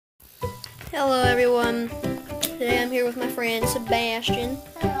Hello everyone. Today I'm here with my friend Sebastian.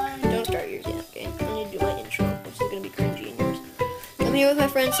 Don't start yours yet, okay? I need to do my intro, which is going to be cringy in yours. I'm here with my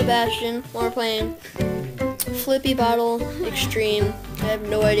friend Sebastian while we're playing Flippy Bottle Extreme. I have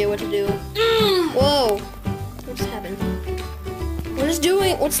no idea what to do. Whoa! What just happened? What is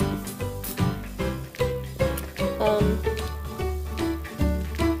doing? What's...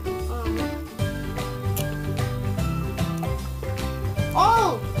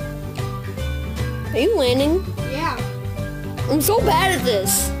 Oh! Are you landing? Yeah. I'm so bad at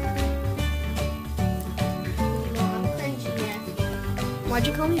this. No, I'm cringy, Matthew. Why'd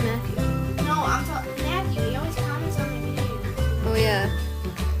you call me Matthew? No, I'm talking Matthew. He always comments on my videos. Oh yeah.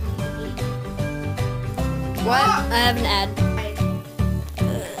 What? I have an ad.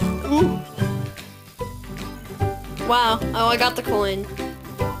 Wow. Oh, I got the coin.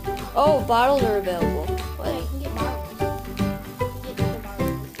 Oh, bottles are available. What? Yeah, you can get bottles. You can get bottles.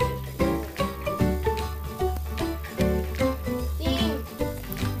 Dang.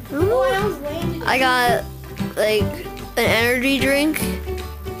 Oh, I almost landed. I got like an energy drink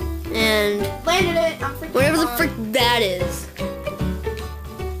and Landed it. I'm freaking whatever the bummed. frick that is.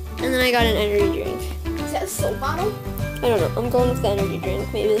 And then I got an energy drink. Is that a soap bottle? I don't know. I'm going with the energy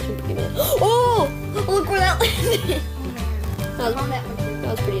drink. Maybe this would give me. Oh! Look where that landed. Oh, man.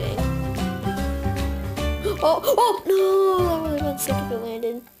 That was pretty dang. Oh no! That would have been sick if it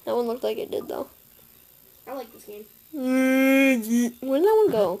landed. That one looked like it did though. I like this game. Where did that one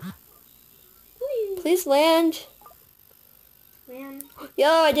go? Please land. Man. Yo,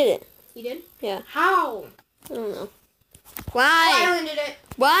 I did it. You did? Yeah. How? I don't know. Oh, I Why? landed it.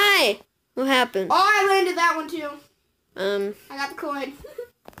 Why? What happened? Oh, I landed that one too. I got the coin.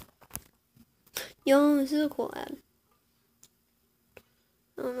 Yo, this is a cool ad.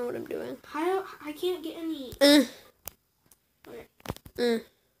 I don't know what I'm doing. I can't get any. Okay.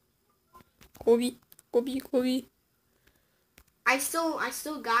 Kobe. I still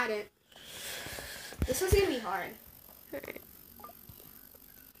got it. This is gonna be hard. Alright.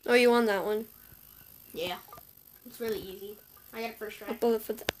 Oh, you won that one. Yeah. It's really easy. I got it first try. I'll pull it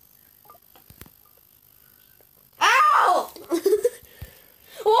for that. Ow!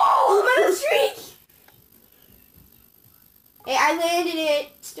 Whoa! I'm on a streak! Hey, I landed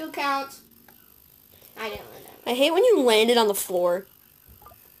it. Still counts. I didn't land it. I hate when you landed on the floor.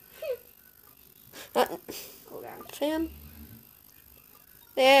 Oh god. Fam.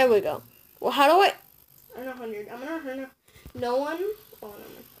 There we go. Well, how do I... I'm at 100. I'm at 100. No one. Oh, no.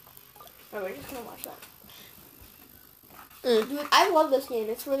 Oh, we're just gonna watch that. Dude, I love this game.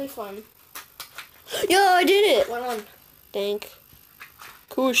 It's really fun. Yo, I did it! 1-1. Dank.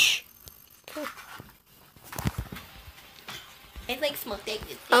 Koosh. Okay. I like smoke egg.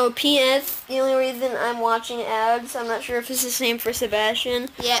 Oh, P.S. The only reason I'm watching ads, I'm not sure if it's the same for Sebastian.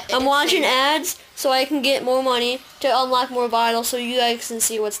 Yeah. I'm watching ads so I can get more money to unlock more bottles so you guys can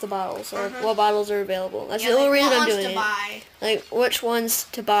see what's the bottles or what bottles are available. That's the only reason I'm doing it. Buy. Like, which ones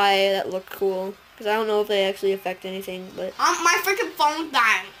to buy that look cool. Because I don't know if they actually affect anything, but... My freaking phone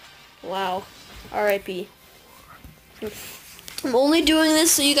died. Wow. R.I.P. I'm only doing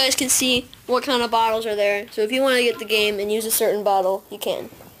this so you guys can see what kind of bottles are there. So if you want to get the game and use a certain bottle, you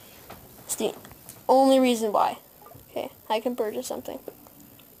can. It's the only reason why. Okay, I can purchase something.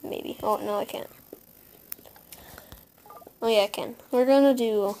 Maybe. Oh, no, I can't. Oh, yeah, I can. We're gonna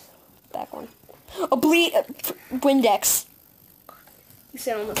do back one. Oh, Windex. You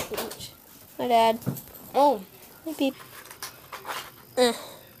said almost too much. My dad. Oh. Hey, peep. Yo,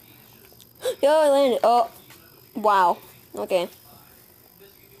 I landed. Oh. Wow. Okay.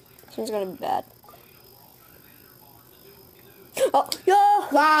 This one's gonna be bad. Oh, yo!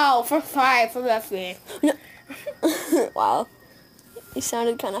 Wow, for 5 for that thing. No. Wow. You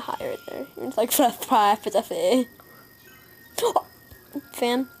sounded kind of high right there. It's like for 5 for the thing. Oh.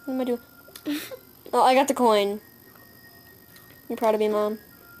 Fam, what am I doing? Oh, I got the coin. You proud of me, Mom?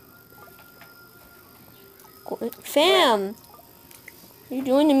 Fam! What are you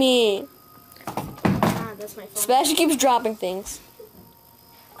doing to me? Ah, that's my phone. Sebastian keeps dropping things.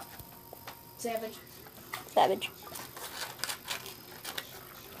 Savage.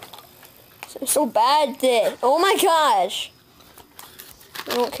 So bad at this. Oh my gosh.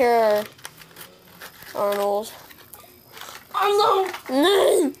 I don't care. Arnold. Oh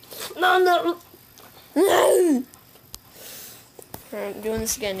No. no! No! No. Alright, I'm doing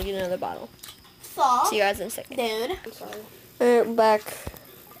this again to get another bottle. Fall. See you guys in a second. Dude. I'm sorry. Alright, back.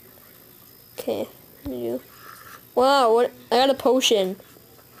 Okay. What do you do? Wow, what? I got a potion.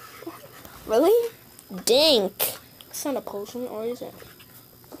 Really? Dink. It's not a potion, or is it?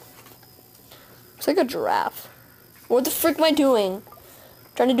 It's like a giraffe. What the frick am I doing?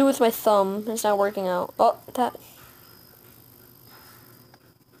 Trying to do it with my thumb. It's not working out. Oh, that.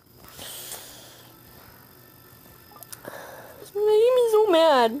 It's making me so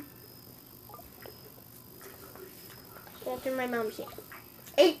mad. After my mom's here.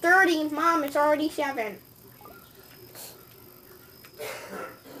 8:30, Mom, it's already 7.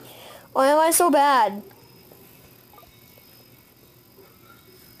 Why am I so bad?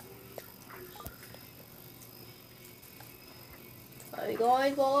 Hey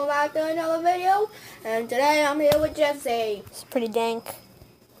guys, welcome back to another video. And today I'm here with Jesse. It's pretty dank.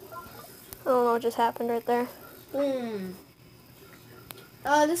 I don't know what just happened right there. Boom.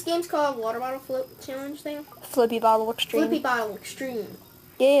 This game's called Water Bottle Flip Challenge thing. Flippy bottle extreme. Flippy Bottle Extreme.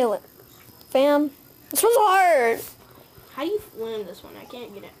 Yeah, fam. This one's hard. How do you win this one? I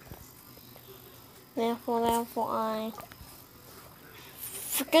can't get it. Apple eye.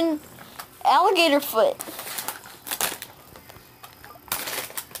 Freaking alligator foot.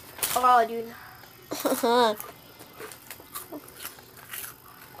 Oh, dude.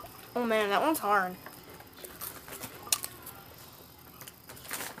 Oh man, that one's hard.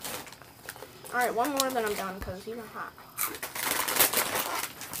 Alright, one more then I'm done because it's even hot.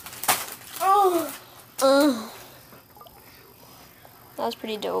 Oh! That was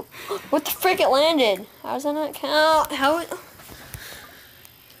pretty dope. What the frick, it landed? How does that not count? How it...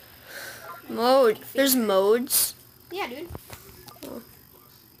 Mode. There's modes. Yeah, dude. Oh.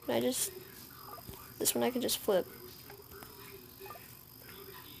 Can I just... This one I can just flip.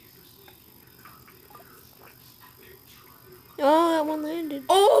 Oh, that one landed.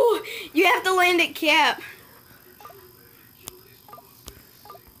 Oh! You have to land at cap.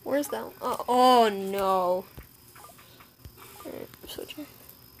 Where's that one? Oh no. Alright, I'm switching.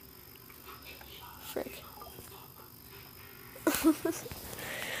 Frick.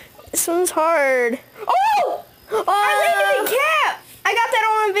 This one's hard. Oh! I landed at cap! I got that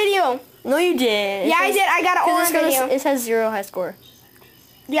all on video. No, you did. Yeah, I did. I got it all on video. It has 0 high score.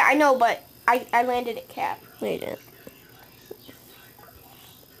 Yeah, I know, but I landed at cap. No, you didn't.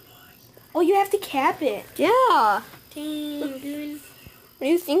 Oh, you have to cap it. Yeah. Dang, dude. What do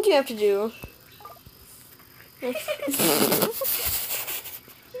you think you have to do? Where's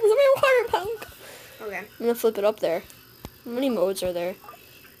my water pump? Okay. I'm gonna flip it up there. How many modes are there?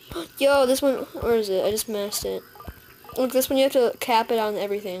 Yo, this one, where is it? I just messed it. Look, this one you have to cap it on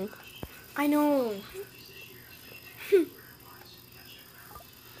everything. I know.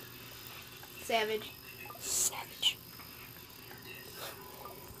 Savage. Savage.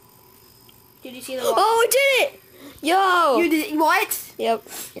 Did you see the? Oh, I did it! Yo! You did what? Yep,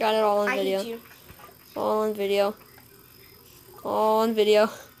 got it all on I video. hate you. All on video. All on video.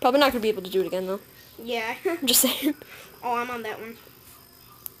 Probably not gonna be able to do it again though. Yeah. I'm just saying. Oh, I'm on that one.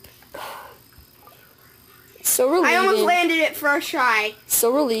 It's so relieving. I almost landed it first try.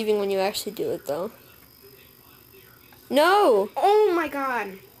 So relieving when you actually do it though. No! Oh my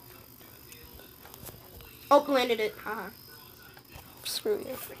god. Oh, landed it. Haha. Screw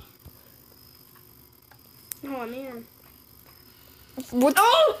you. Oh man. What?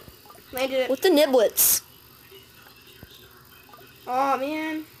 Oh! Landed it. What the niblets? Oh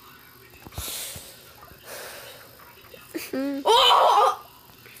man. Oh! Oh!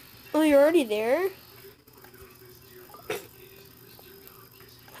 Oh, you're already there?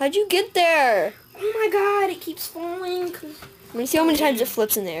 How'd you get there? Oh my god, it keeps falling. Let me see how many times it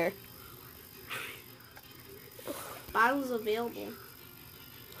flips in the air. Bottles available.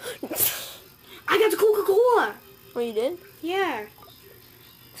 I got the Coca-Cola. Oh, you did? Yeah.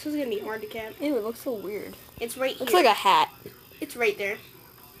 This is gonna be hard to cap. Ew, it looks so weird. It's right here. Looks like a hat. It's right there.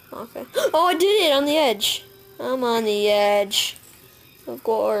 Okay. Oh, I did it on the edge. I'm on the edge of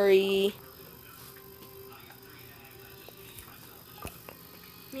glory.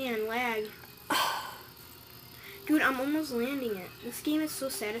 Man, lag. Dude, I'm almost landing it. This game is so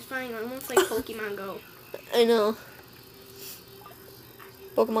satisfying, almost like Pokemon Go. I know.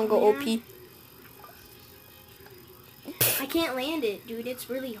 Pokemon Go OP. I can't land it, dude. It's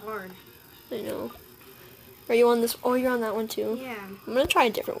really hard. I know. Are you on this? Oh, you're on that one too. Yeah. I'm gonna try a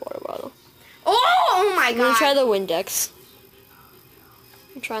different water bottle. Oh my I'm god. gonna try the Windex.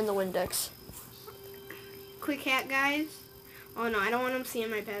 I'm trying the Windex. Quick hack, guys. Oh no, I don't want them seeing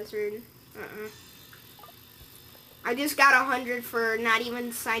my password. I just got 100 for not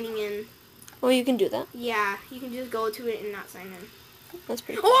even signing in. Oh, you can do that. Yeah, you can just go to it and not sign in. That's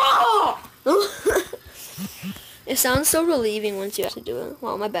pretty cool. Oh! It sounds so relieving once you have to do it.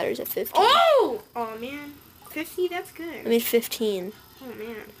 Wow, my battery's at 50. Oh! Oh man, 50. That's good. I mean 15. Oh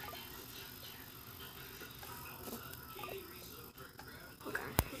man. Okay,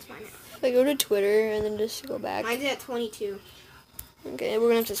 let's find it. If I go to Twitter and then just go back. Mine's at 22. Okay, we're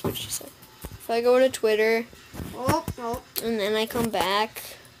gonna have to switch to second. If I go to Twitter, Oh. and then I come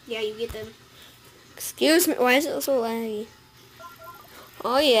back. Yeah, you get them. Excuse me, why is it so laggy?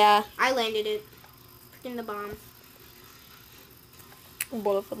 Oh yeah. I landed it. In the bomb.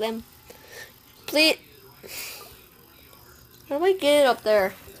 Both of them. Please. How do I get it up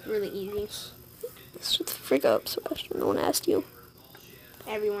there? It's really easy. Shut the frick up, Sebastian. No one asked you.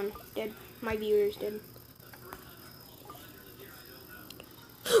 Everyone did. My viewers did.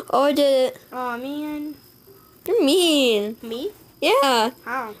 Oh, I did it. Oh man. You're mean. Me? Yeah.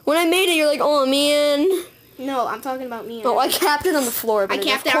 How? When I made it, you're like, oh man. No, I'm talking about me. Oh, I capped it on the floor, but I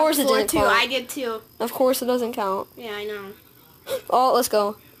capped of it on course the it floor didn't too. count. I did too. Of course it doesn't count. Yeah, I know. Oh, let's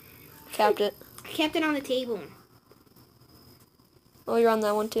go. Capped it. I kept it on the table. Oh, you're on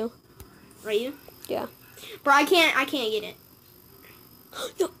that one too? Are you? Yeah. Bro, I can't get it.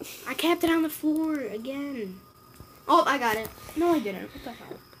 No. I kept it on the floor again. Oh, I got it. No, I didn't. What the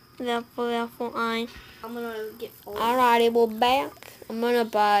hell? Level I. I'm gonna get all. Alrighty, we're back. I'm gonna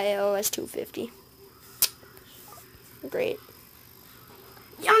buy a OS 250. Great.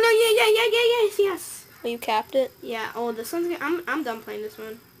 Oh no! Yeah. Yes. Oh, you capped it? Yeah. Oh, this one's. I'm done playing this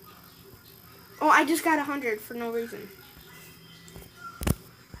one. Oh, I just got 100 for no reason.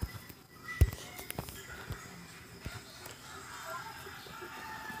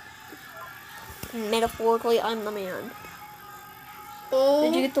 Metaphorically, I'm the man. Oh.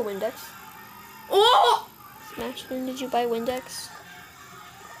 Did you get the Windex? Oh. Smashing, did you buy Windex?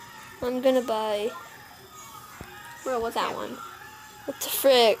 I'm gonna buy. Bro, what's that one? What the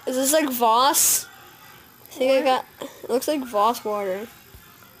frick? Is this like Voss? I think I got. It looks like Voss water.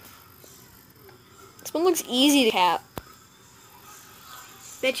 This one looks easy to cap.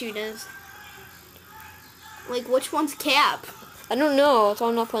 Bet you it is. Like, which one's cap? I don't know, so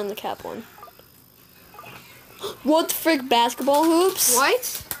I'm not playing the cap one. What the frick? Basketball hoops?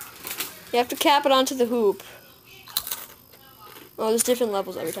 What? You have to cap it onto the hoop. Oh, there's different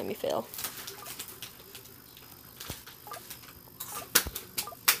levels every time you fail.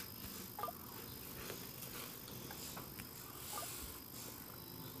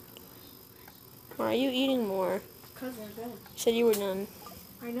 Why are you eating more? Because they're good. You said you were done.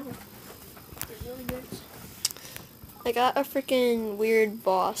 I know. They're really good. I got a freaking weird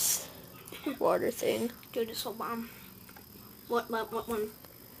Voss water thing. Dude, it's so bomb. What one?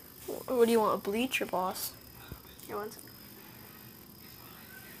 What do you want, a bleach or Voss? Here, one second.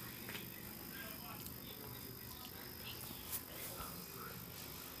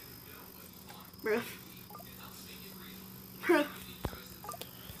 Bruh.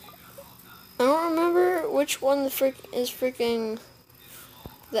 I don't remember which one the frick is freaking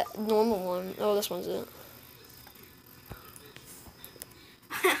that normal one. Oh, this one's it.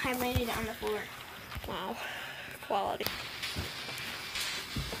 I landed it on the floor. Wow. Quality.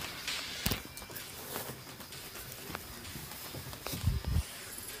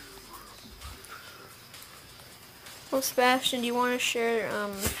 Well, Sebastian, do you want to share,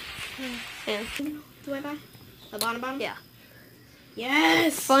 yeah. Do I buy? The bottom? Yeah.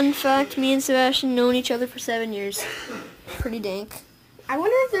 Yes! Fun fact, me and Sebastian known each other for 7 years. Pretty dank. I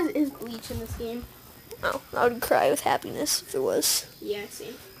wonder if there is bleach in this game. Oh, I would cry with happiness if there was. Yeah,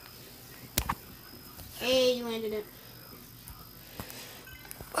 see. Hey, you landed it.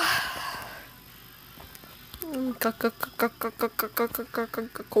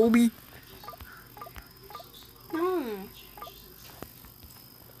 Kobe. No.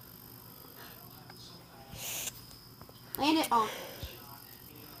 Land it. Oh.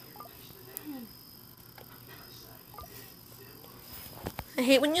 I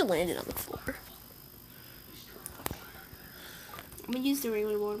hate when you land it on the floor. I'm gonna use the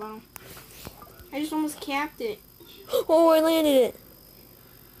regular water bottle. I just almost capped it. Oh, I landed it.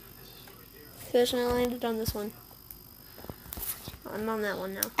 Sebastian, I landed on this one. I'm on that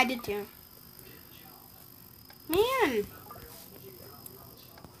one now. I did too. Man.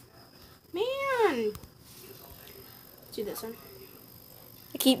 Let's do this one.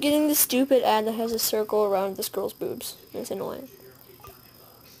 I keep getting the stupid ad that has a circle around this girl's boobs. It's annoying.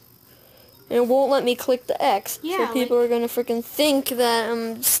 And it won't let me click the X. Yeah, so people are going to freaking think that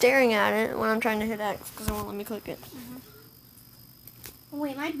I'm staring at it when I'm trying to hit X because it won't let me click it. Oh,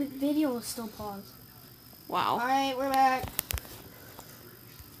 wait, my video is still paused. Wow. Alright, we're back.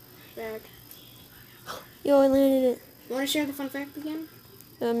 Yo, I landed it. You want to share the fun fact again?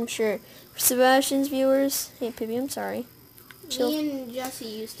 I'm sure. For Sebastian's viewers, hey Pibby, I'm sorry. Chill. Me and Jesse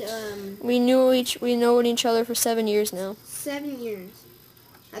used to, We known each other for 7 years now. 7 years.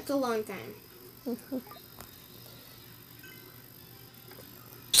 That's a long time.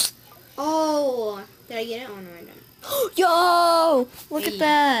 Oh, did I get it? Oh, no, I didn't. Yo! Look Hey. at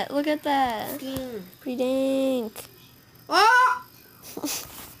that. Look at that. Ding. Pretty dank. Oh!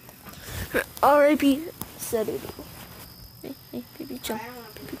 R.I.P. Settle down. Hey, hey, baby, chill. I don't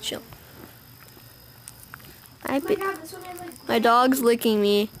want to Baby, chill. Oh my god, this one has like... My dog's licking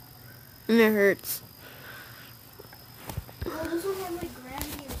me, and it hurts. Oh, this one has like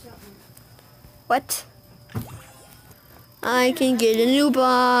gravity or something. What? I can get a new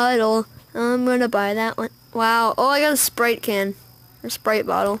bottle. I'm gonna buy that one. Wow. Oh, I got a Sprite can. Or Sprite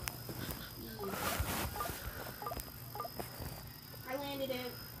bottle. I landed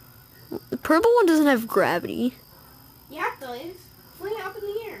it. The purple one doesn't have gravity. Yeah, it does. Fling it up in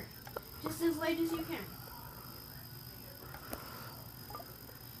the air. Just as light as you can.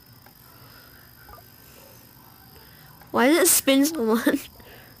 Why does it spin so much?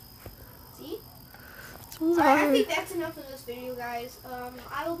 See? It's Alright, I hard. think that's enough of this video, guys.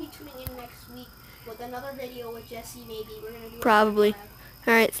 I will be tuning in next week with another video with Jesse, maybe. We're going to do a Probably. collab.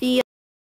 Alright, see ya.